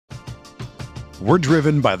We're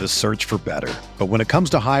driven by the search for better. But when it comes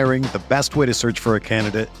to hiring, the best way to search for a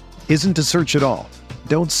candidate isn't to search at all.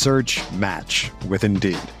 Don't search, match with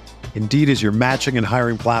Indeed. Indeed is your matching and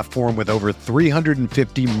hiring platform with over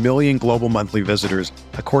 350 million global monthly visitors,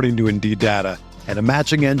 according to Indeed data, and a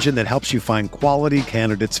matching engine that helps you find quality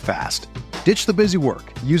candidates fast. Ditch the busy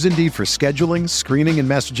work. Use Indeed for scheduling, screening, and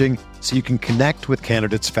messaging so you can connect with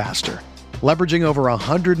candidates faster. Leveraging over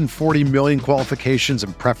 140 million qualifications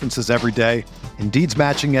and preferences every day, Indeed's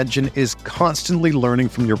matching engine is constantly learning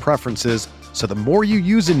from your preferences, so the more you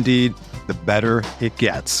use Indeed, the better it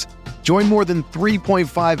gets. Join more than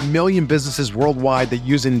 3.5 million businesses worldwide that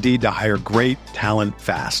use Indeed to hire great talent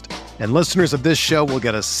fast. And listeners of this show will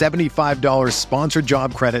get a $75 sponsored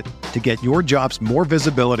job credit to get your jobs more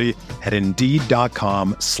visibility at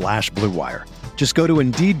Indeed.com/Blue Wire. Just go to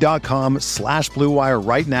Indeed.com/Blue Wire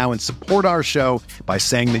right now and support our show by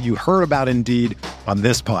saying that you heard about Indeed on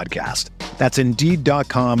this podcast. That's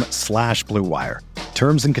Indeed.com/Blue Wire.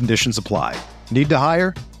 Terms and conditions apply. Need to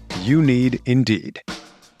hire? You need Indeed.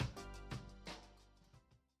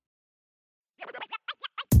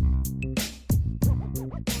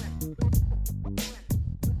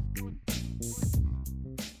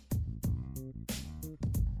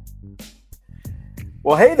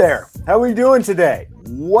 Well, hey there. How are we doing today?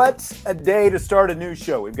 What a day to start a new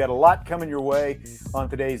show. We've got a lot coming your way on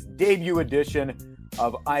today's debut edition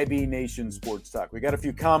of IB Nation Sports Talk. We got a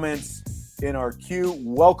few comments in our queue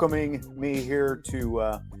welcoming me here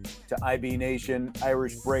to IB Nation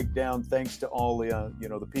Irish Breakdown. Thanks to all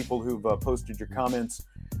the people who've posted your comments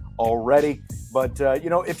already. But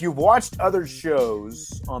if you've watched other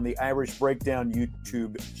shows on the Irish Breakdown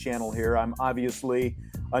YouTube channel here, I'm obviously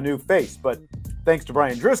a new face, but thanks to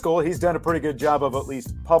Brian Driscoll, he's done a pretty good job of at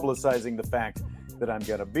least publicizing the fact that I'm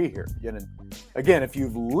going to be here. And again, if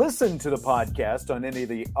you've listened to the podcast on any of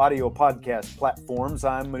the audio podcast platforms,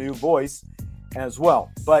 I'm a new voice as well.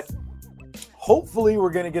 But hopefully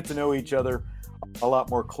we're going to get to know each other a lot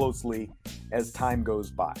more closely as time goes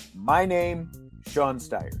by. My name, Sean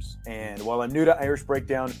Stiers. And while I'm new to Irish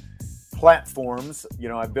Breakdown platforms,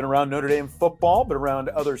 I've been around Notre Dame football, been around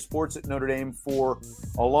other sports at Notre Dame for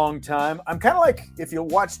a long time. I'm kind of like, if you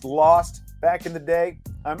watched Lost back in the day,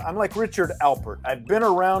 I'm like Richard Alpert. I've been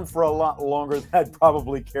around for a lot longer than I'd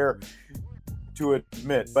probably care to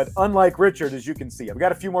admit. But unlike Richard, as you can see, I've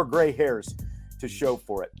got a few more gray hairs to show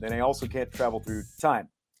for it. And I also can't travel through time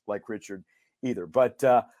like Richard either. But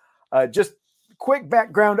just quick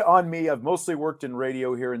background on me. I've mostly worked in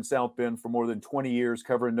radio here in South Bend for more than 20 years,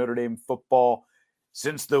 covering Notre Dame football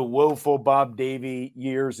since the woeful Bob Davie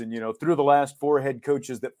years. And, through the last 4 head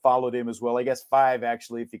coaches that followed him as well. I guess 5,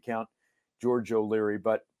 actually, if you count George O'Leary.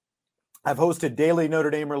 But I've hosted daily Notre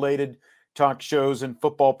Dame related talk shows and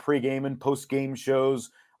football pregame and postgame shows.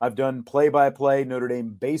 I've done play-by-play Notre Dame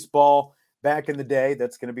baseball back in the day.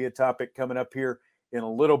 That's going to be a topic coming up here in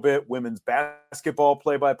a little bit. Women's basketball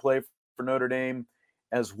play-by-play for Notre Dame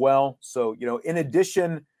as well. So, in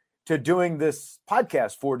addition to doing this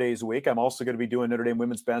podcast 4 days a week, I'm also going to be doing Notre Dame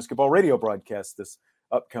women's basketball radio broadcasts this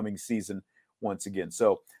upcoming season once again.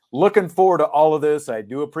 So looking forward to all of this. I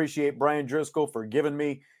do appreciate Brian Driscoll for giving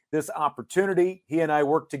me this opportunity. He and I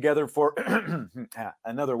worked together for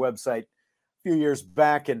another website a few years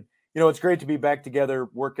back. And, it's great to be back together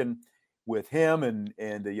working with him and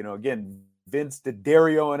again, Vince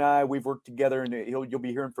DiDario and I, we've worked together, and you'll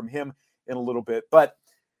be hearing from him in a little bit. But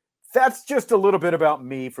that's just a little bit about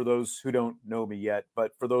me for those who don't know me yet.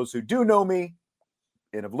 But for those who do know me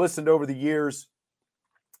and have listened over the years,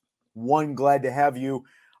 glad to have you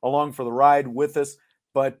along for the ride with us.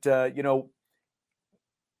 But,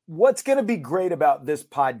 what's going to be great about this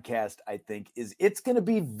podcast, I think, is it's going to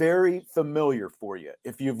be very familiar for you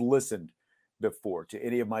if you've listened before to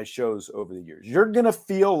any of my shows over the years. You're going to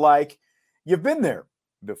feel like you've been there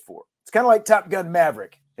before. It's kind of like Top Gun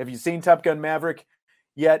Maverick. Have you seen Top Gun Maverick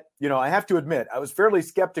yet? I have to admit, I was fairly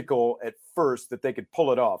skeptical at first that they could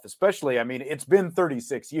pull it off, especially, it's been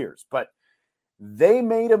 36 years, but they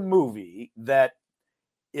made a movie that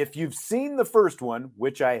if you've seen the first one,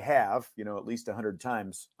 which I have, at least 100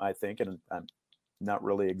 times, I think, and I'm not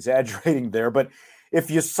really exaggerating there, but if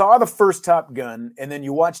you saw the first Top Gun and then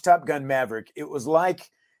you watch Top Gun Maverick,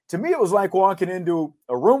 to me, it was like walking into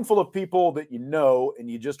a room full of people that and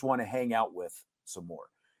you just want to hang out with some more.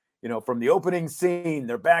 From the opening scene,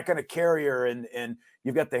 they're back on a carrier and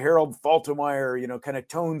you've got the Harold Faltermeyer, kind of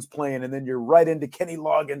tones playing, and then you're right into Kenny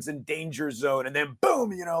Loggins in Danger Zone, and then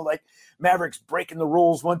boom, like Maverick's breaking the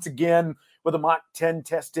rules once again with a Mach 10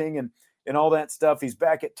 testing and all that stuff. He's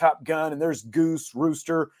back at Top Gun, and there's Goose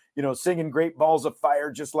Rooster, singing Great Balls of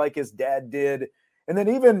Fire just like his dad did. And then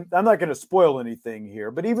even, I'm not going to spoil anything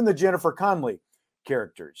here, but even the Jennifer Connelly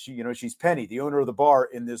character, she's Penny, the owner of the bar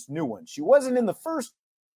in this new one. She wasn't in the first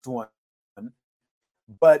one,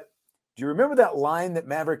 but do you remember that line that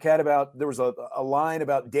Maverick had about, there was a line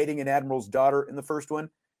about dating an admiral's daughter in the first one?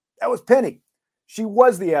 That was Penny. She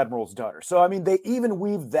was the admiral's daughter. So, I mean, they even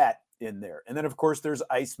weave that in there. And then, of course, there's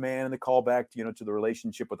Iceman and the callback, to the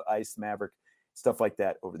relationship with Ice, Maverick, stuff like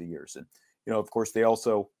that over the years. And, of course, they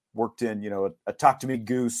also worked in, a Talk to Me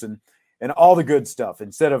Goose and all the good stuff.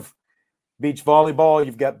 Instead of beach volleyball,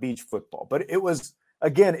 you've got beach football. But it was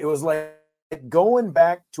like going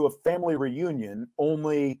back to a family reunion,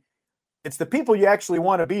 only it's the people you actually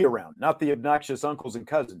want to be around, not the obnoxious uncles and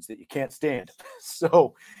cousins that you can't stand.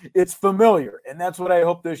 So it's familiar. And that's what I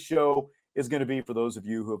hope this show is going to be for those of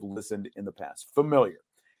you who have listened in the past. Familiar.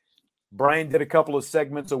 Brian did a couple of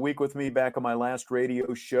segments a week with me back on my last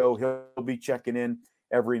radio show. He'll be checking in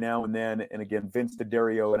every now and then. And again, Vince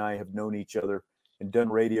D'Addario and I have known each other and done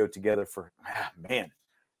radio together for,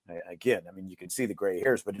 again, I mean, you can see the gray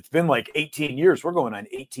hairs, but it's been like 18 years. We're going on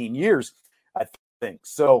 18 years, I think.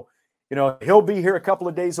 So, he'll be here a couple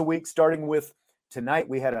of days a week, starting with tonight.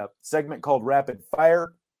 We had a segment called Rapid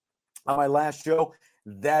Fire on my last show.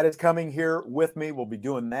 That is coming here with me. We'll be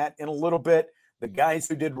doing that in a little bit. The guys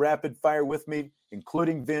who did Rapid Fire with me,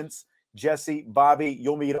 including Vince, Jesse, Bobby,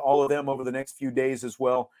 you'll meet all of them over the next few days as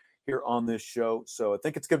well here on this show. So I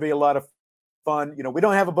think it's going to be a lot of fun. We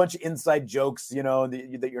don't have a bunch of inside jokes,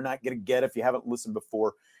 that you're not going to get if you haven't listened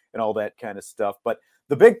before and all that kind of stuff. But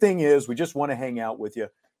the big thing is we just want to hang out with you.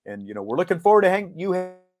 And, we're looking forward to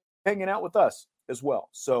hanging out with us as well.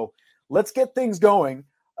 So let's get things going.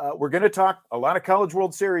 We're going to talk a lot of College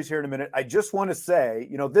World Series here in a minute. I just want to say,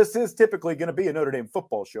 this is typically going to be a Notre Dame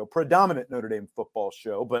football show, predominant Notre Dame football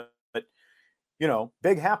show. But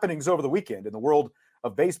big happenings over the weekend in the world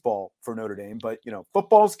of baseball for Notre Dame. But,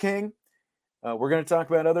 football's king. We're going to talk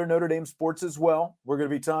about other Notre Dame sports as well. We're going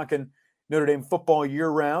to be talking Notre Dame football year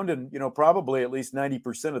round. And, probably at least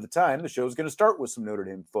 90% of the time, the show is going to start with some Notre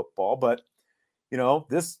Dame football. But,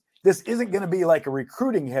 this isn't going to be like a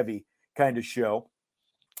recruiting heavy kind of show,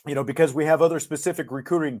 because we have other specific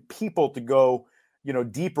recruiting people to go,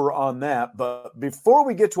 deeper on that. But before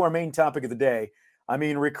we get to our main topic of the day, I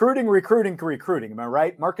mean, recruiting. Am I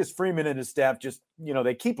right? Marcus Freeman and his staff just,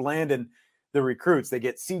 they keep landing the recruits. They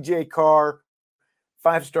get CJ Carr,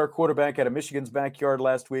 5-star quarterback out of Michigan's backyard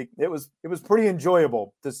last week. It was pretty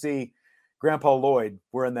enjoyable to see Grandpa Lloyd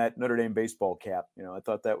wearing that Notre Dame baseball cap. I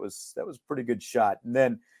thought that was a pretty good shot. And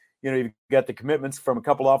then, you've got the commitments from a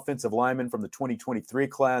couple offensive linemen from the 2023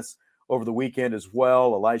 class over the weekend as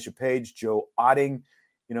well. Elijah Page, Joe Otting,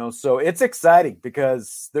 so it's exciting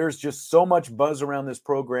because there's just so much buzz around this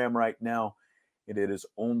program right now, and it is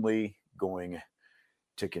only going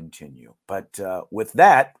to continue. But with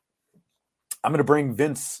that, I'm going to bring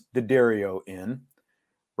Vince D'Addario in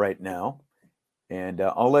right now, and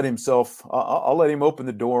I'll let him open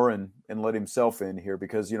the door and let himself in here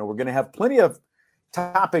because, we're going to have plenty of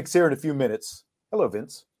topics here in a few minutes. Hello,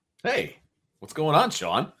 Vince. Hey, what's going on,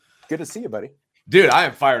 Sean? Good to see you, buddy. Dude, I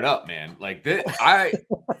am fired up, man. Like this, I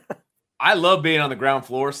love being on the ground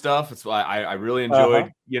floor stuff. It's why I really enjoyed,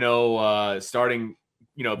 starting,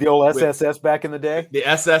 the old SSS back in the day. The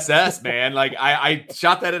SSS, man. Like I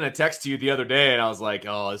shot that in a text to you the other day, and I was like,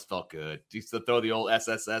 oh, this felt good. Just to throw the old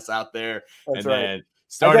SSS out there, That's and right. then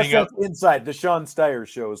starting up inside the Sean Steyer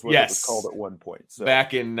show is what yes, it was called at one point. So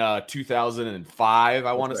back in 2005,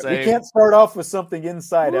 I want to say. We can't start off with something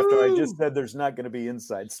inside after I just said there's not going to be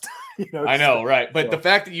inside stuff. I know, right? But the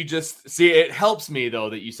fact that you just see it helps me though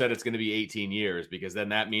that you said it's going to be 18 years because then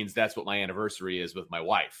that means that's what my anniversary is with my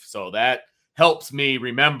wife. So that helps me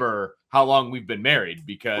remember how long we've been married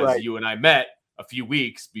because you and I met a few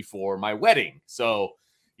weeks before my wedding. So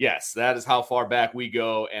yes, that is how far back we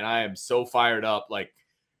go. And I am so fired up. Like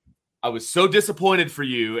I was so disappointed for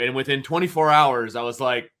you. And within 24 hours, I was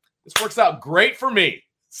like, this works out great for me.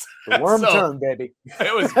 The worm turn, baby.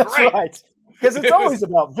 It was great. Right. Because it's always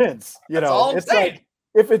about Vince. That's all I'm saying. Like,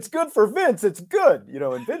 if it's good for Vince, it's good,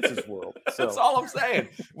 in Vince's world. So. That's all I'm saying.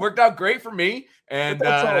 Worked out great for me. And,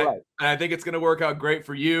 that's all right. and I think it's going to work out great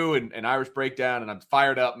for you and Irish Breakdown. And I'm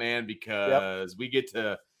fired up, man, because we get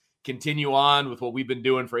to continue on with what we've been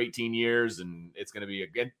doing for 18 years. And it's going to be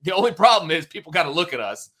the only problem is people got to look at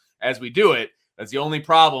us as we do it. That's the only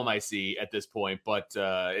problem I see at this point. But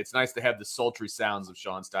it's nice to have the sultry sounds of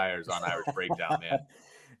Sean Steyer's on Irish Breakdown, man.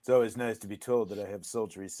 It's always nice to be told that I have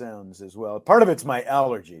sultry sounds as well. Part of it's my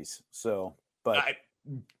allergies. So, but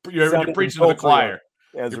you're preaching to the choir.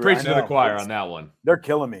 You're preaching to the choir on that one. They're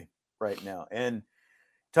killing me right now. And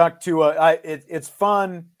talk to it's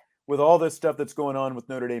fun with all this stuff that's going on with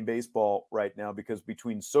Notre Dame baseball right now, because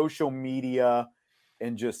between social media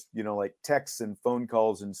and just, like texts and phone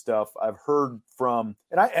calls and stuff, I've heard from,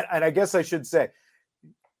 and I guess I should say,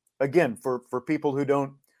 again, for people who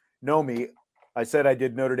don't know me, I said I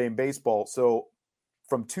did Notre Dame baseball. So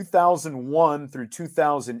from 2001 through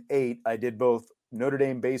 2008, I did both Notre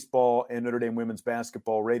Dame baseball and Notre Dame women's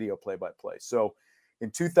basketball radio play-by-play. So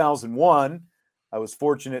in 2001, I was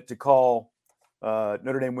fortunate to call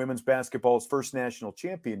Notre Dame women's basketball's first national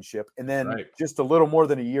championship. And then just a little more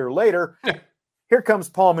than a year later, here comes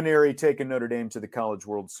Paul Mainieri taking Notre Dame to the College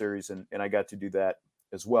World Series, and I got to do that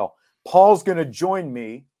as well. Paul's going to join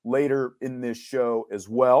me later in this show as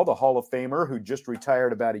well, the Hall of Famer who just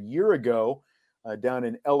retired about a year ago down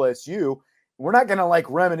in LSU. We're not going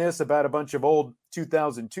to reminisce about a bunch of old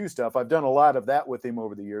 2002 stuff. I've done a lot of that with him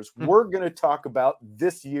over the years. We're going to talk about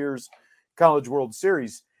this year's College World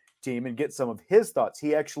Series team and get some of his thoughts.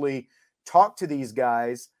 He actually talked to these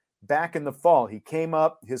guys back in the fall. He came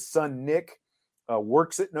up, his son Nick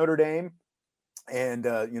works at Notre Dame, and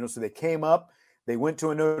so they came up. They went to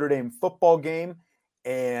a Notre Dame football game,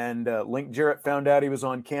 and Link Jarrett found out he was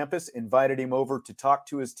on campus, invited him over to talk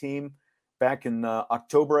to his team back in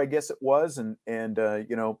October, I guess it was, and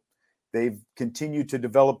they've continued to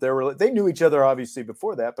develop they knew each other obviously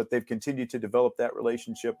before that, but they've continued to develop that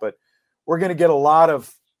relationship. But we're going to get a lot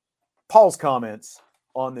of Paul's comments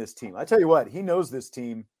on this team. I tell you what, he knows this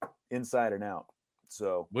team inside and out.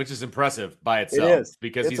 So, which is impressive by itself, it is.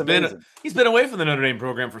 because It's he's been away from the Notre Dame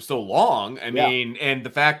program for so long. I mean, and the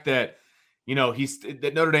fact that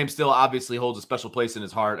that Notre Dame still obviously holds a special place in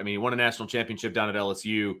his heart. I mean, he won a national championship down at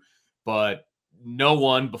LSU, but no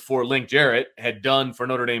one before Link Jarrett had done for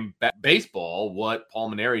Notre Dame baseball what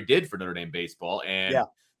Paul Mainieri did for Notre Dame baseball, and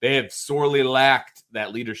they have sorely lacked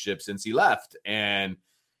that leadership since he left. And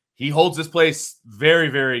he holds this place very,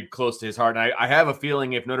 very close to his heart. And I have a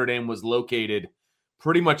feeling if Notre Dame was located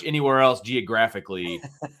pretty much anywhere else geographically,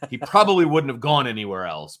 he probably wouldn't have gone anywhere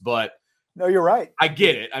else. But no, you're right. I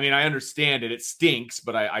get it. I mean, I understand it. It stinks,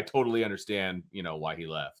 but I totally understand, why he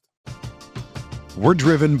left. We're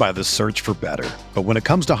driven by the search for better. But when it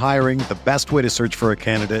comes to hiring, the best way to search for a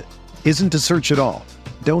candidate isn't to search at all.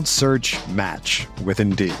 Don't search, match with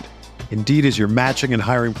Indeed. Indeed is your matching and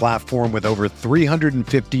hiring platform with over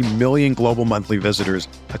 350 million global monthly visitors,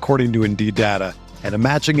 according to Indeed data, and a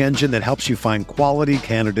matching engine that helps you find quality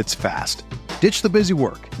candidates fast. Ditch the busy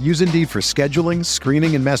work. Use Indeed for scheduling,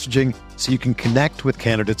 screening, and messaging so you can connect with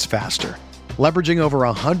candidates faster. Leveraging over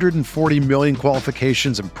 140 million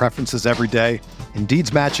qualifications and preferences every day,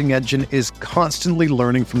 Indeed's matching engine is constantly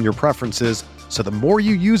learning from your preferences, so the more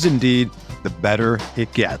you use Indeed, the better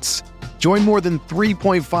it gets. Join more than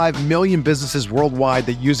 3.5 million businesses worldwide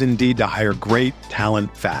that use Indeed to hire great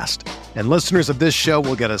talent fast. And listeners of this show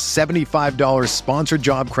will get a $75 sponsored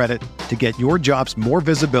job credit to get your jobs more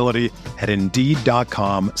visibility at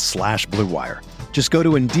Indeed.com/Blue Wire. Just go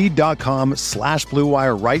to Indeed.com/Blue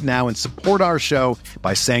Wire right now and support our show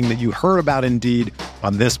by saying that you heard about Indeed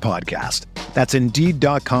on this podcast. That's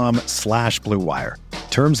Indeed.com/Blue Wire.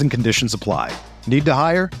 Terms and conditions apply. Need to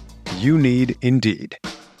hire? You need Indeed.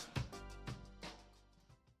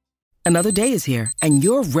 Another day is here, and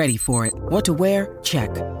you're ready for it. What to wear? Check.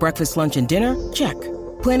 Breakfast, lunch, and dinner? Check.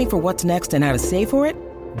 Planning for what's next and how to save for it?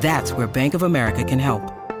 That's where Bank of America can help.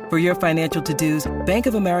 For your financial to-dos, Bank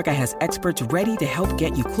of America has experts ready to help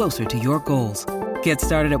get you closer to your goals. Get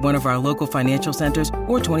started at one of our local financial centers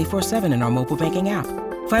or 24/7 in our mobile banking app.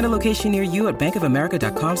 Find a location near you at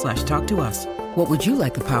bankofamerica.com/talktous. What would you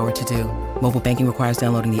like the power to do? Mobile banking requires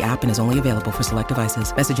downloading the app and is only available for select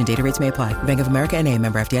devices. Message and data rates may apply. Bank of America N.A.,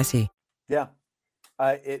 member FDIC. Yeah.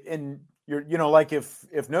 And you're,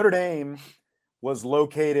 if Notre Dame was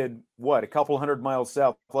located, a couple hundred miles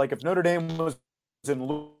south, like if Notre Dame was in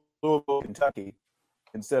Louisville, Kentucky,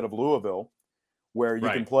 instead of Louisville, where you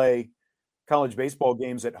can play college baseball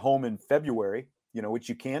games at home in February, which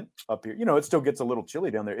you can't up here. It still gets a little chilly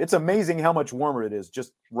down there. It's amazing how much warmer it is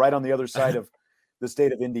just right on the other side of the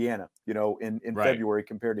state of Indiana, in February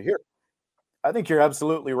compared to here. I think you're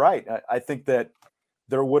absolutely right. I think that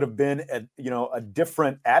there would have been a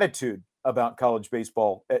different attitude about college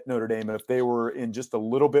baseball at Notre Dame if they were in just a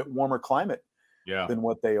little bit warmer climate than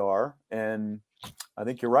what they are. And I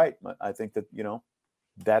think you're right. I think that,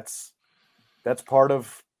 that's part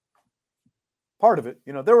of it.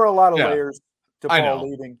 There were a lot of layers to Paul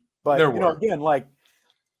leaving, but again,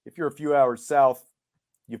 if you're a few hours south,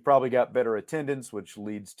 you've probably got better attendance, which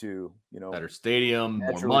leads to, better stadium,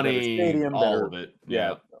 more money, all of it.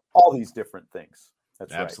 All these different things.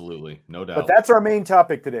 That's absolutely. Right. No doubt. But that's our main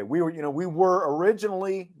topic today. We were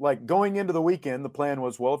originally, like, going into the weekend, the plan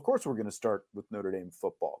was, well, of course we're going to start with Notre Dame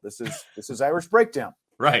football. This is Irish Breakdown.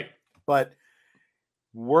 Right. But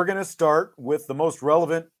we're going to start with the most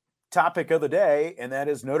relevant topic of the day, and that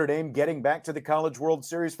is Notre Dame getting back to the College World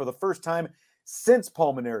Series for the first time since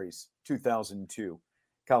Paul Mainieri's 2002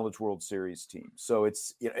 College World Series team. So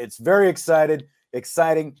it's very exciting.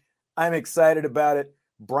 I'm excited about it.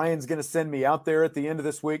 Brian's going to send me out there at the end of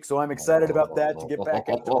this week, so I'm excited about that, to get back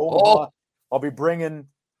out to Omaha. I'll be bringing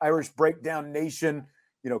Irish Breakdown Nation,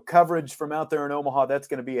 coverage from out there in Omaha. That's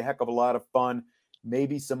going to be a heck of a lot of fun.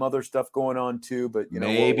 Maybe some other stuff going on too, but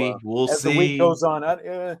maybe we'll as see. The week goes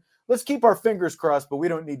on. Let's keep our fingers crossed, but we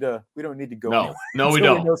don't need to go. No, we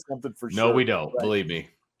don't. We know something for sure. No, we don't. Right? Believe me.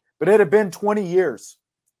 But it had been 20 years.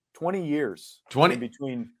 20 years. 20 in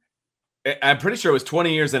between. I'm pretty sure it was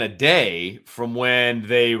 20 years and a day from when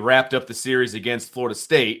they wrapped up the series against Florida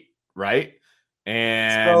State, right?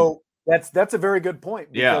 And so that's a very good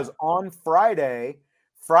point, because on Friday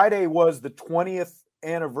was the 20th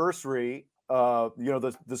anniversary.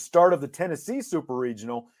 The start of the Tennessee Super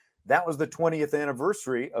Regional. That was the 20th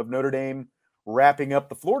anniversary of Notre Dame wrapping up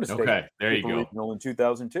the Florida State Super Regional in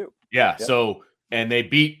 2002. Yeah. Yep. So, and they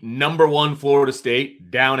beat number 1 Florida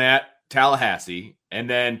State down at Tallahassee. And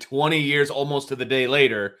then 20 years, almost to the day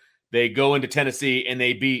later, they go into Tennessee and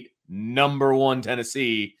they beat number 1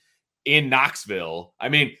 Tennessee in Knoxville. I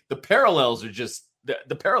mean, the parallels are just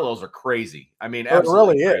the parallels are crazy. I mean,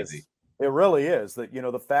 absolutely crazy. It really is that,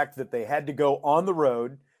 the fact that they had to go on the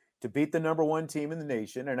road to beat the number 1 team in the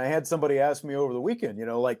nation. And I had somebody ask me over the weekend,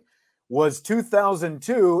 was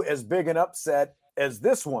 2002 as big an upset as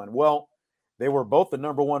this one? Well, they were both the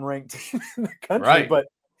number 1 ranked team in the country, right. But,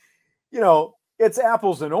 it's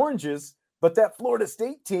apples and oranges. But that Florida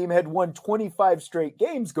State team had won 25 straight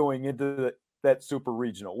games going into that Super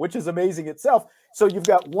Regional, which is amazing itself. So you've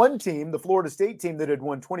got one team, the Florida State team, that had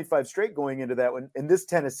won 25 straight going into that one, and this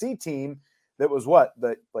Tennessee team that was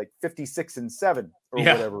 56-7 or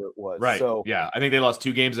whatever it was. Right. So I think they lost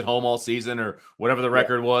 2 games at home all season, or whatever the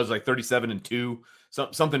record was, like 37-2,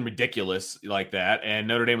 something ridiculous like that. And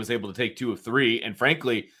Notre Dame was able to take 2 of 3. And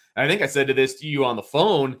frankly, I think I said to you on the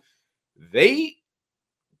phone, they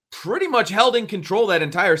pretty much held in control that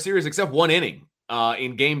entire series except 1 inning.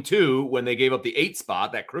 In game 2, when they gave up the 8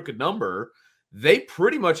 spot, that crooked number, they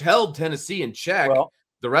pretty much held Tennessee in check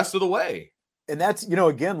the rest of the way. And that's,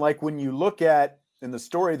 again, like when you look at in the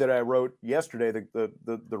story that I wrote yesterday, the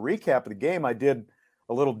recap of the game, I did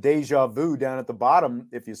a little deja vu down at the bottom.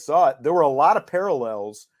 If you saw it, there were a lot of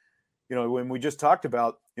parallels, when we just talked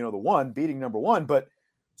about, the 1 beating number 1. But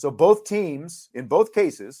so both teams, in both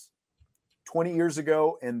cases, 20 years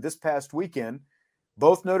ago and this past weekend,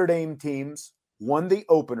 both Notre Dame teams won the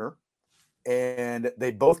opener, and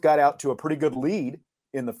they both got out to a pretty good lead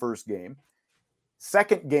in the first game.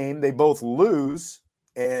 Second game, they both lose.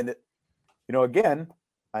 And, again,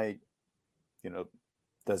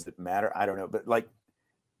 does it matter? I don't know. But,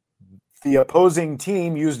 the opposing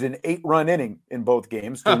team used an 8-run inning in both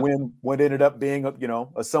games to win what ended up being,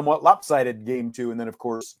 a somewhat lopsided game 2. And then, of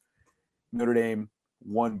course, Notre Dame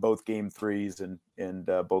won both game 3s and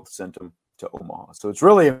both sent them to Omaha. So it's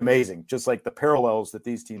really amazing, just like the parallels that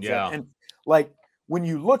these teams have. And when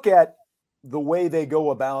you look at the way they go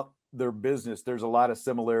about their business, there's a lot of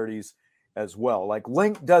similarities as well. Like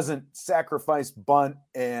Link doesn't sacrifice bunt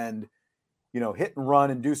and, hit and run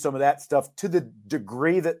and do some of that stuff to the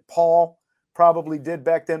degree that Paul probably did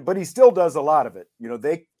back then, but he still does a lot of it.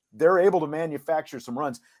 They're able to manufacture some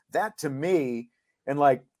runs. That to me, and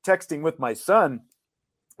texting with my son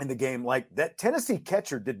in the game, that Tennessee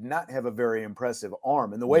catcher did not have a very impressive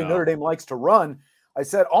arm. And the way Notre Dame likes to run, I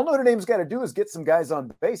said, all Notre Dame's got to do is get some guys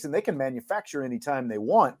on base, and they can manufacture anytime they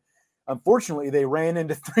want. Unfortunately, they ran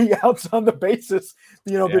into 3 outs on the bases,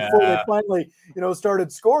 before they finally,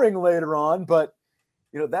 started scoring later on. But,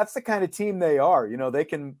 that's the kind of team they are. They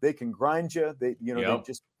can grind you. They,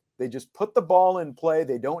 they just put the ball in play.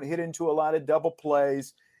 They don't hit into a lot of double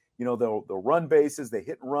plays. They'll run bases. They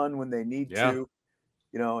hit and run when they need to.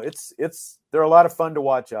 They're a lot of fun to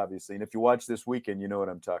watch, obviously. And if you watch this weekend, you know what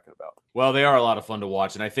I'm talking about. Well, they are a lot of fun to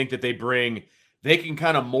watch. And I think that they can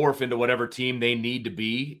kind of morph into whatever team they need to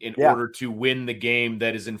be in order to win the game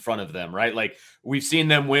that is in front of them, right? Like we've seen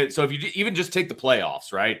them win. So if you even just take the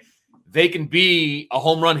playoffs, right? They can be a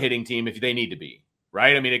home run hitting team if they need to be,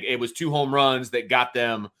 right? I mean, it was 2 home runs that got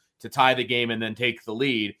them to tie the game and then take the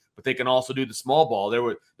lead, but they can also do the small ball.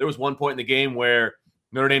 There was one point in the game where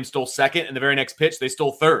Notre Dame stole second, and the very next pitch, they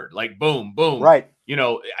stole third. Like, boom, boom. Right.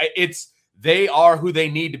 they are who they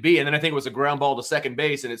need to be. And then I think it was a ground ball to second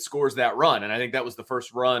base, and it scores that run. And I think that was the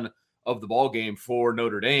first run of the ball game for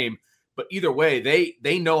Notre Dame. But either way,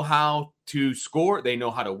 they know how to score. They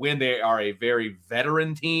know how to win. They are a very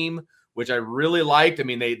veteran team, which I really liked. I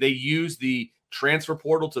mean, they use the transfer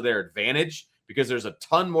portal to their advantage because there's a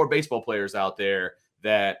ton more baseball players out there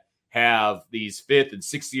that have these 5th and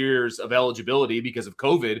 6th years of eligibility because of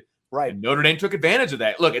COVID. Right. And Notre Dame took advantage of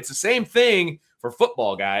that. Look, it's the same thing for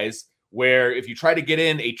football, guys, where if you try to get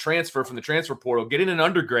in a transfer from the transfer portal, getting an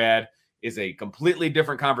undergrad is a completely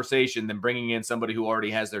different conversation than bringing in somebody who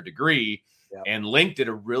already has their degree. Yep. And Link did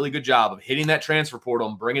a really good job of hitting that transfer portal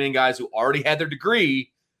and bringing in guys who already had their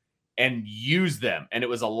degree and use them. And it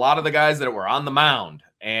was a lot of the guys that were on the mound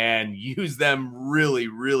and use them really,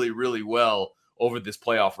 really, really well over this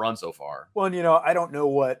playoff run so far. Well, and, I don't know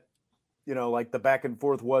what, like the back and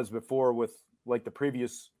forth was before with like the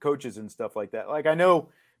previous coaches and stuff like that. Like I know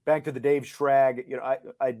back to the Dave Schrag,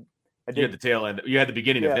 I did. You had the tail end. You had the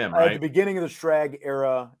beginning of him, right? I had the beginning of the Schrag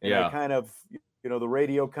era. And yeah. I kind of, the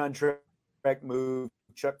radio contract move.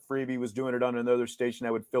 Chuck Freebie was doing it on another station.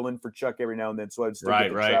 I would fill in for Chuck every now and then. So I'd still get to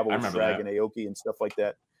travel with Schrag and Aoki and stuff like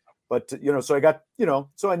that. But, so I got,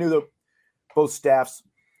 so I knew both staffs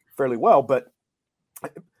fairly well. But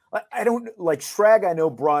I don't like Schrag, I know,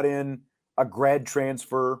 brought in a grad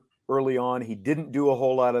transfer early on. He didn't do a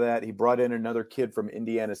whole lot of that. He brought in another kid from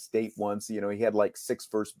Indiana State once. He had like 6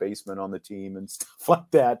 first basemen on the team and stuff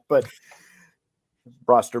like that. But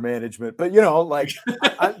roster management. But,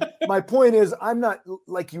 my point is I'm not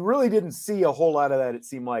like you really didn't see a whole lot of that, it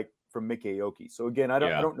seemed like, from Mick Aoki. So, again, I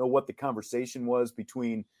don't know what the conversation was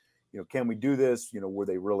between, can we do this? Were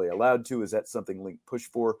they really allowed to? Is that something Link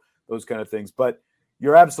pushed for? Those kind of things. But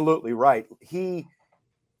you're absolutely right. He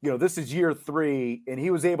this is year 3, and he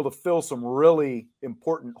was able to fill some really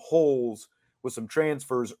important holes with some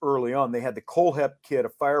transfers early on. They had the Colehep kid, a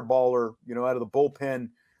fireballer, out of the bullpen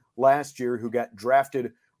last year, who got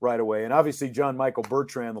drafted right away. And obviously John Michael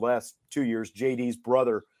Bertrand, the last 2 years, JD's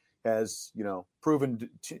brother, has, proven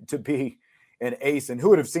to be an ace. And who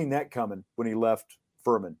would have seen that coming when he left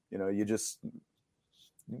Furman? You just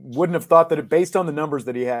wouldn't have thought that based on the numbers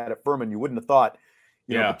that he had at Furman, you wouldn't have thought.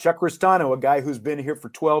 But Chuck Cristano, a guy who's been here for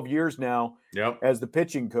 12 years now as the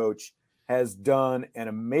pitching coach, has done an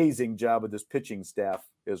amazing job with this pitching staff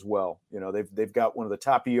as well. They've got one of the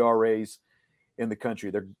top ERAs in the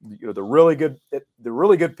country. They're really good. They're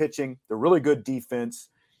really good pitching. They're really good defense,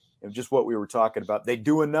 and just what we were talking about. They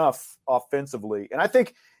do enough offensively, and I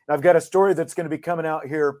think I've got a story that's going to be coming out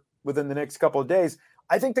here within the next couple of days.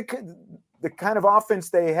 I think the kind of offense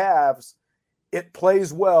they have, it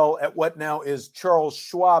plays well at what now is Charles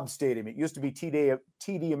Schwab Stadium. It used to be TD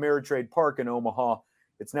Ameritrade Park in Omaha.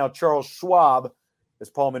 It's now Charles Schwab, as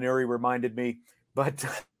Paul Maneri reminded me. But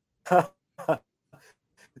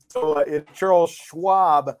so at Charles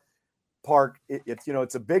Schwab Park,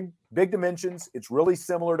 it's a big dimensions. It's really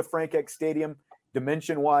similar to Frank Eck Stadium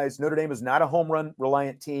dimension-wise. Notre Dame is not a home run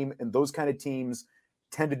reliant team, and those kind of teams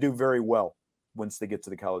tend to do very well once they get to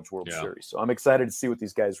the College World Series. So I'm excited to see what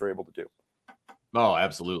these guys are able to do. Oh,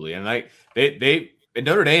 absolutely. And they in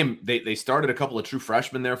Notre Dame, they started a couple of true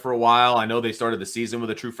freshmen there for a while. I know they started the season with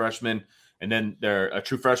a true freshman, and then a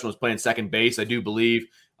true freshman was playing second base, I do believe,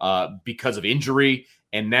 because of injury.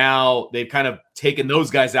 And now they've kind of taken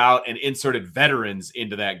those guys out and inserted veterans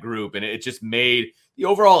into that group. And it just made the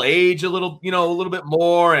overall age a little bit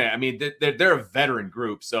more. I mean, they're a veteran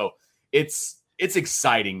group. So it's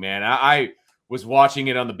exciting, man. I was watching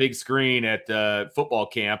it on the big screen at football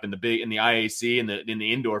camp in the IAC in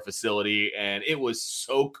the indoor facility, and it was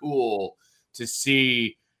so cool to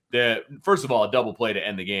see that. First of all, a double play to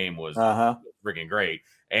end the game was freaking great,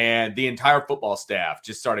 and the entire football staff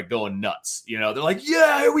just started going nuts. They're like,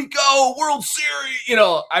 "Yeah, here we go, World Series!"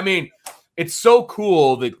 I mean, it's so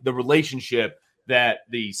cool the relationship that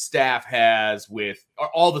the staff has with, or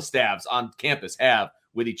all the staffs on campus have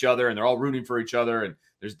with each other, and they're all rooting for each other, and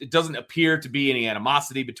it doesn't appear to be any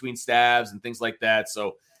animosity between staffs and things like that.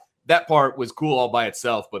 So that part was cool all by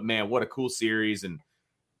itself. But, man, what a cool series. And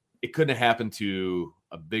it couldn't have happened to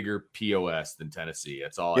a bigger POS than Tennessee.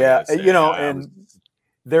 That's all I got to say. And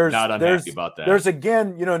there's not unhappy about that. There's,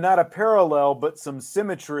 again, not a parallel, but some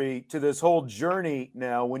symmetry to this whole journey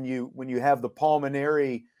now when you have the Paul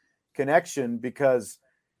Maneri connection, because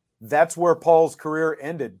that's where Paul's career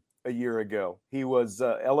ended a year ago. He was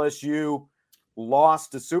LSU,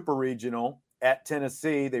 lost to Super Regional at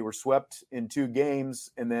Tennessee. They were swept in 2 games,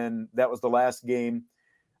 and then that was the last game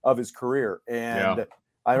of his career. And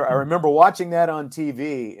I remember watching that on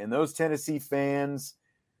TV, and those Tennessee fans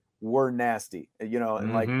were nasty,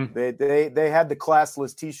 and like Mm-hmm. they had the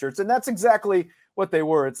classless T-shirts, and that's exactly what they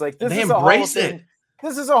were. It's like They embrace it.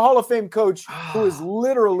 This is a Hall of Fame coach who is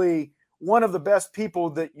literally one of the best people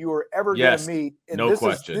that you are ever going to meet. And no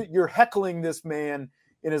question. You're heckling this man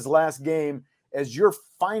in his last game as you're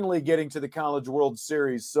finally getting to the College World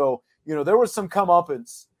Series. So, there was some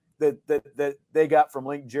comeuppance that they got from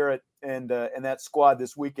Link Jarrett and that squad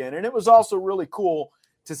this weekend. And it was also really cool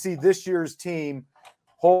to see this year's team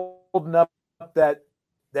holding up that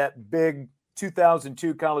big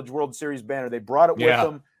 2002 College World Series banner. They brought it with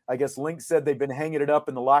them. I guess Link said they've been hanging it up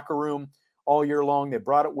in the locker room all year long. They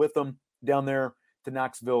brought it with them down there to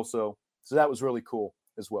Knoxville. So that was really cool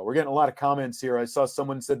as well. We're getting a lot of comments here. I saw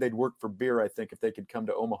someone said they'd work for beer, I think, if they could come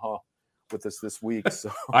to Omaha with us this week.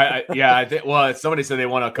 So I think, well, somebody said they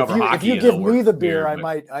want to cover hockey. If you give me the beer, I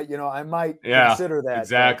might consider that.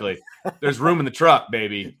 Exactly. There's room in the truck,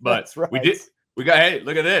 baby. But right. We got, hey,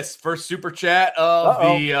 look at this. First super chat of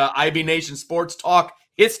the IB Nation Sports Talk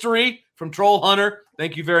history from Troll Hunter.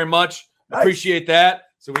 Thank you very much. Nice. Appreciate that.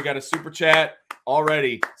 So we got a super chat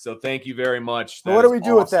already. So thank you very much. What do we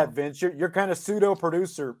do with that, Vince? You're kind of pseudo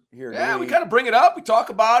producer here. Yeah, we kind of bring it up. We talk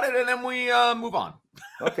about it, and then we move on.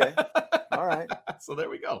 Okay. All right. So there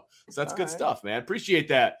we go. So that's good stuff, man. Appreciate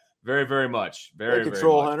that very, very much. Very, Thank you, very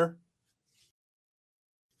Troll much. Hunter.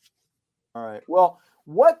 All right. Well,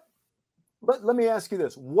 let me ask you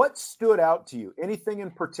this. What stood out to you? Anything in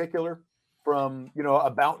particular from,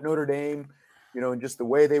 about Notre Dame, and just the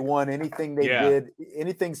way they won, anything they did,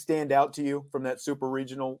 anything stand out to you from that super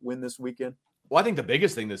regional win this weekend? Well, I think the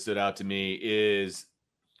biggest thing that stood out to me is,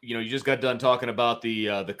 you just got done talking about the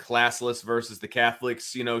classless versus the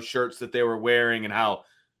Catholics, shirts that they were wearing, and how,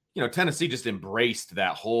 Tennessee just embraced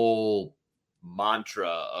that whole mantra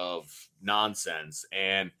of nonsense.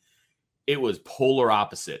 And it was polar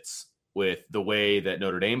opposites with the way that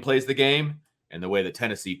Notre Dame plays the game and the way that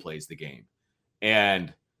Tennessee plays the game.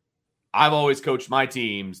 And I've always coached my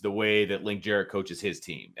teams the way that Link Jarrett coaches his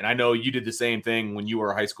team. And I know you did the same thing when you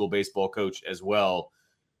were a high school baseball coach as well.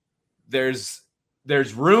 There's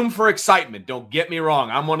room for excitement. Don't get me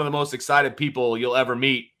wrong. I'm one of the most excited people you'll ever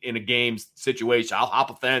meet in a game situation. I'll hop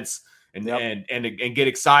a fence and get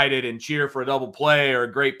excited and cheer for a double play or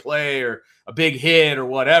a great play or a big hit or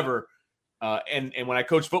whatever. And when I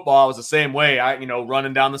coached football, I was the same way.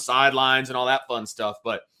 Running down the sidelines and all that fun stuff.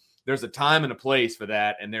 But there's a time and a place for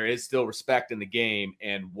that, and there is still respect in the game.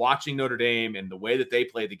 And watching Notre Dame and the way that they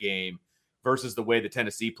play the game versus the way that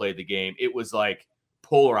Tennessee played the game, it was like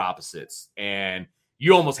polar opposites. And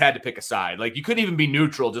you almost had to pick a side. Like, you couldn't even be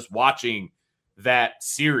neutral just watching that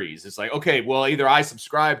series. It's like, okay, well, either I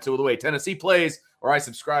subscribe to the way Tennessee plays or I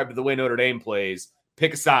subscribe to the way Notre Dame plays.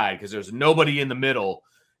 Pick a side, because there's nobody in the middle.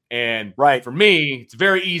 And for me, it's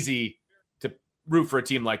very easy to root for a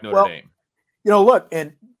team like Notre Dame. Look,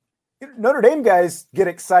 and Notre Dame guys get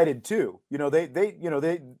excited too. They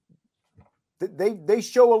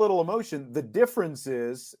show a little emotion. The difference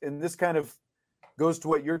is, and this kind of goes to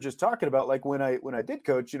what you're just talking about. Like when I did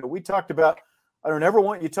coach, we talked about, I don't ever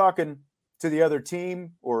want you talking to the other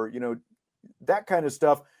team or, that kind of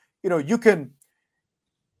stuff. You can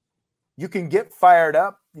get fired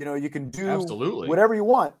up, you can do absolutely whatever you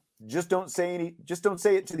want. Just don't say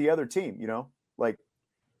it to the other team, like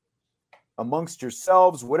amongst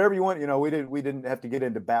yourselves, whatever you want. We didn't have to get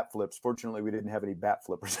into bat flips. Fortunately, we didn't have any bat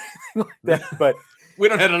flippers like that, but we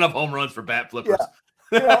don't have enough home runs for bat flippers.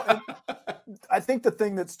 Yeah. I think the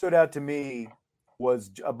thing that stood out to me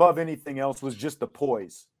was, above anything else, was just the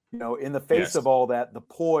poise, in the face of all that, the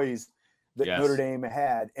poise that Notre Dame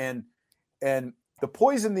had, and the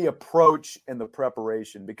poise in the approach and the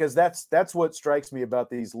preparation, because that's what strikes me about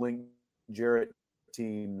these Link Jarrett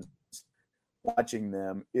teams. Watching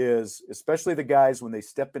them is, especially the guys when they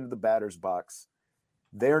step into the batter's box,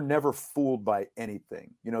 they're never fooled by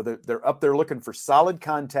anything. They're up there looking for solid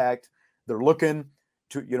contact. They're looking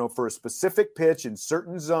to, for a specific pitch in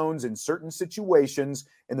certain zones, in certain situations,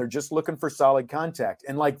 and they're just looking for solid contact.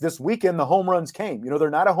 And like this weekend, the home runs came.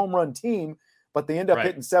 They're not a home run team, but they end up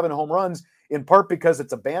hitting 7 home runs, in part because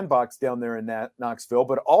it's a bandbox down there in that Knoxville,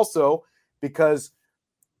 but also because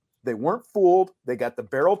they weren't fooled. They got the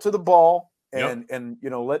barrel to the ball. And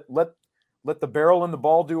let the barrel and the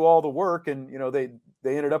ball do all the work, and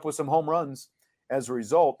they ended up with some home runs as a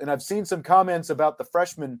result. And I've seen some comments about the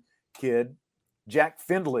freshman kid, Jack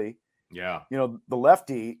Findlay, the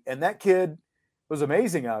lefty, and that kid was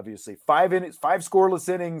amazing. Obviously, 5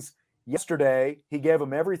 scoreless innings yesterday. He gave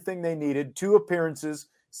them everything they needed. 2 appearances,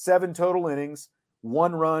 7 total innings,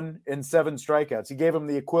 1 run, and 7 strikeouts. He gave them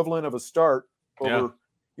the equivalent of a start over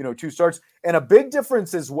 2 starts. And a big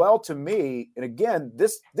difference as well to me, and again,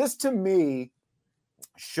 this to me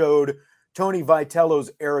showed Tony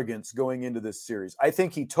Vitello's arrogance going into this series. I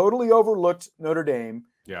think he totally overlooked Notre Dame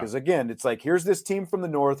because, again, it's like, here's this team from the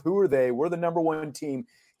North. Who are they? We're the number 1 team.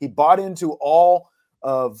 He bought into all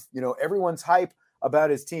of, everyone's hype about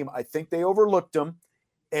his team. I think they overlooked him.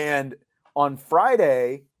 And on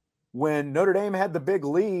Friday, when Notre Dame had the big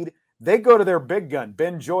lead, they go to their big gun,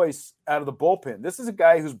 Ben Joyce, out of the bullpen. This is a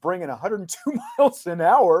guy who's bringing 102 miles an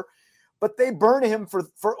hour, but they burn him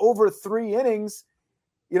for over 3 innings.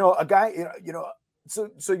 A guy,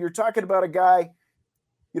 so you're talking about a guy,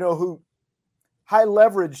 who high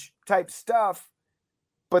leverage type stuff,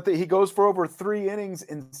 but he goes for over 3 innings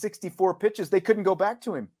and 64 pitches. They couldn't go back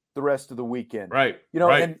to him the rest of the weekend. Right.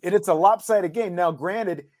 Right. And it's a lopsided game. Now,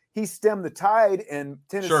 granted, he stemmed the tide and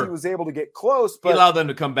Tennessee was able to get close. But he allowed them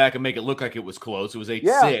to come back and make it look like it was close. It was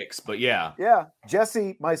 8-6, but yeah. Yeah.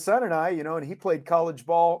 Jesse, my son and I, and he played college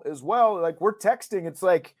ball as well. Like, we're texting. It's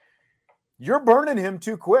like, you're burning him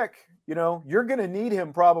too quick. You're going to need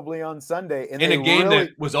him probably on Sunday. And in a game that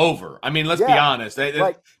was over. I mean, let's be honest.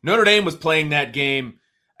 Notre Dame was playing that game.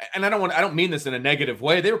 And I don't mean this in a negative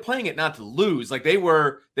way. They were playing it not to lose. Like, they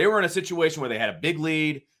were in a situation where they had a big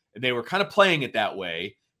lead and they were kind of playing it that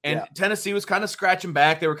way. And Tennessee was kind of scratching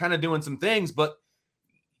back. They were kind of doing some things, but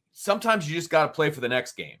sometimes you just got to play for the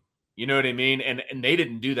next game. You know what I mean? And they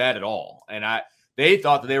didn't do that at all. And they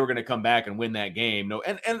thought that they were going to come back and win that game. No,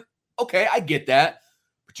 and okay, I get that,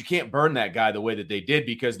 but you can't burn that guy the way that they did,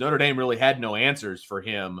 because Notre Dame really had no answers for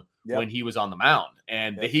him when he was on the mound.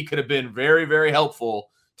 And he could have been very, very helpful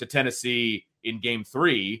to Tennessee in game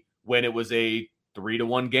 3 when it was a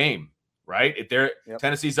 3-1 game, right? If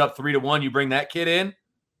Tennessee's up 3-1, you bring that kid in,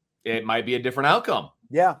 it might be a different outcome.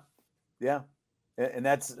 Yeah. And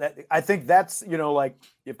I think that's, like,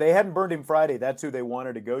 if they hadn't burned him Friday, that's who they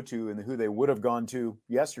wanted to go to and who they would have gone to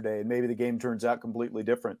yesterday. And maybe the game turns out completely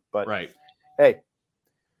different. But hey,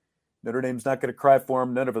 Notre Dame's not going to cry for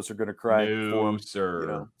him. None of us are going to cry for him,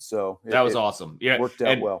 sir. So that was awesome. Yeah, worked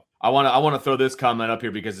out well. I want to throw this comment up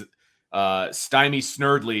here because Stymie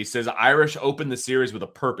Snurdley says Irish opened the series with a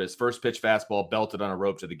purpose. First pitch fastball belted on a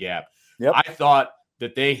rope to the gap. Yep. I thought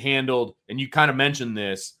that they handled, and you kind of mentioned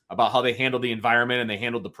this about how they handled the environment and they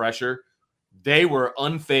handled the pressure. They were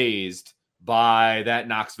unfazed by that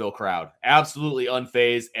Knoxville crowd. Absolutely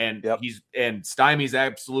unfazed. And Stymie's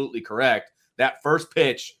absolutely correct. That first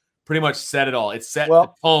pitch pretty much said it all. It set the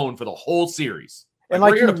tone for the whole series. And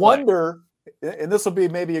like, you wonder, and this will be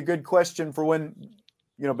maybe a good question for when,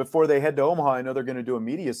 before they head to Omaha. I know they're going to do a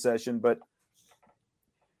media session, but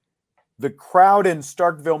the crowd in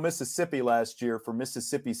Starkville, Mississippi last year for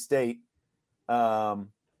Mississippi State, I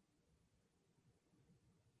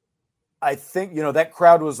think, that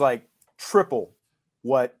crowd was like triple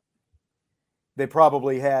what they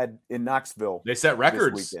probably had in Knoxville. They set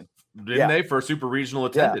records, didn't they, for super regional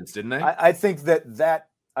attendance, didn't they? I think that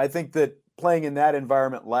playing in that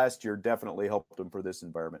environment last year definitely helped them for this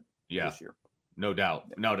environment this year. No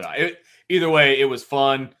doubt. Either way, it was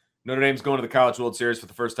fun. Notre Dame's going to the College World Series for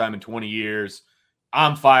the first time in 20 years.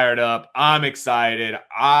 I'm fired up. I'm excited.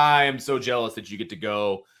 I am so jealous that you get to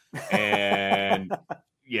go. And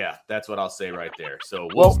yeah, that's what I'll say right there. So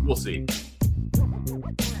we'll see.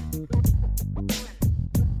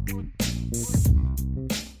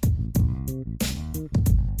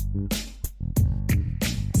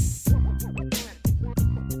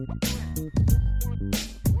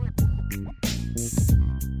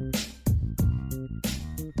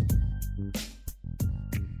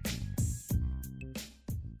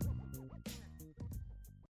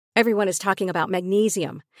 Everyone is talking about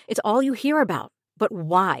magnesium. It's all you hear about. But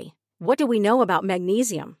why? What do we know about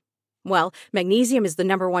magnesium? Well, magnesium is the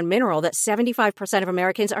number 1 mineral that 75% of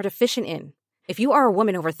Americans are deficient in. If you are a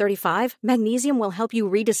woman over 35, magnesium will help you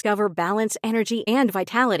rediscover balance, energy, and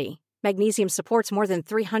vitality. Magnesium supports more than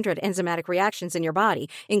 300 enzymatic reactions in your body,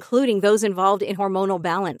 including those involved in hormonal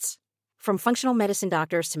balance. From functional medicine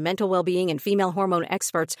doctors to mental well-being and female hormone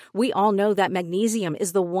experts, we all know that magnesium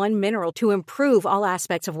is the one mineral to improve all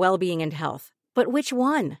aspects of well-being and health. But which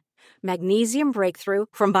one? Magnesium Breakthrough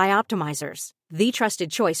from Bioptimizers, the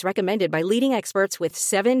trusted choice recommended by leading experts with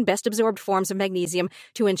 7 best-absorbed forms of magnesium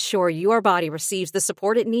to ensure your body receives the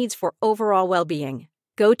support it needs for overall well-being.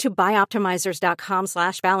 Go to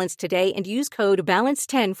bioptimizers.com/balance today and use code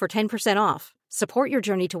BALANCE10 for 10% off. Support your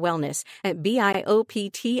journey to wellness at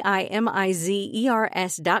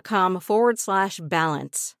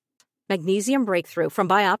bioptimizers.com/balance. Magnesium Breakthrough from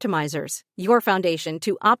Bioptimizers, your foundation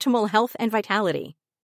to optimal health and vitality.